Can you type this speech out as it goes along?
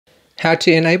How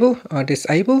to enable or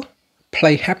disable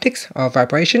play haptics or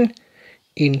vibration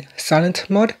in silent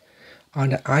mode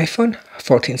on the iPhone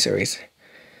 14 series.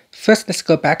 First, let's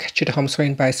go back to the home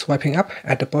screen by swiping up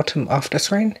at the bottom of the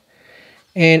screen.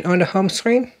 And on the home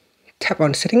screen, tap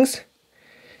on Settings.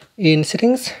 In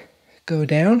Settings, go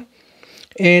down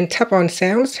and tap on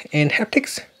Sounds and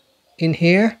Haptics. In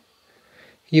here,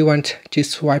 you want to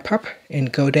swipe up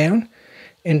and go down,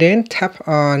 and then tap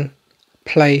on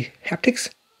Play Haptics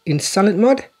in silent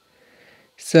mode.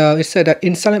 So it said that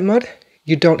in silent mode,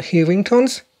 you don't hear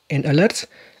ringtones and alerts.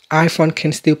 iPhone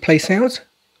can still play sounds,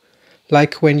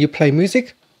 like when you play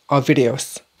music or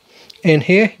videos. And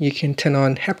here you can turn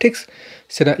on haptics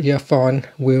so that your phone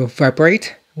will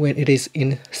vibrate when it is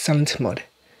in silent mode.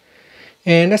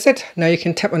 And that's it. Now you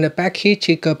can tap on the back key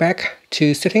to go back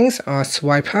to settings or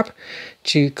swipe up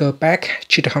to go back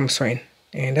to the home screen.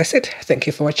 And that's it. Thank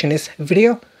you for watching this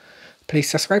video. Please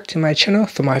subscribe to my channel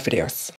for more videos.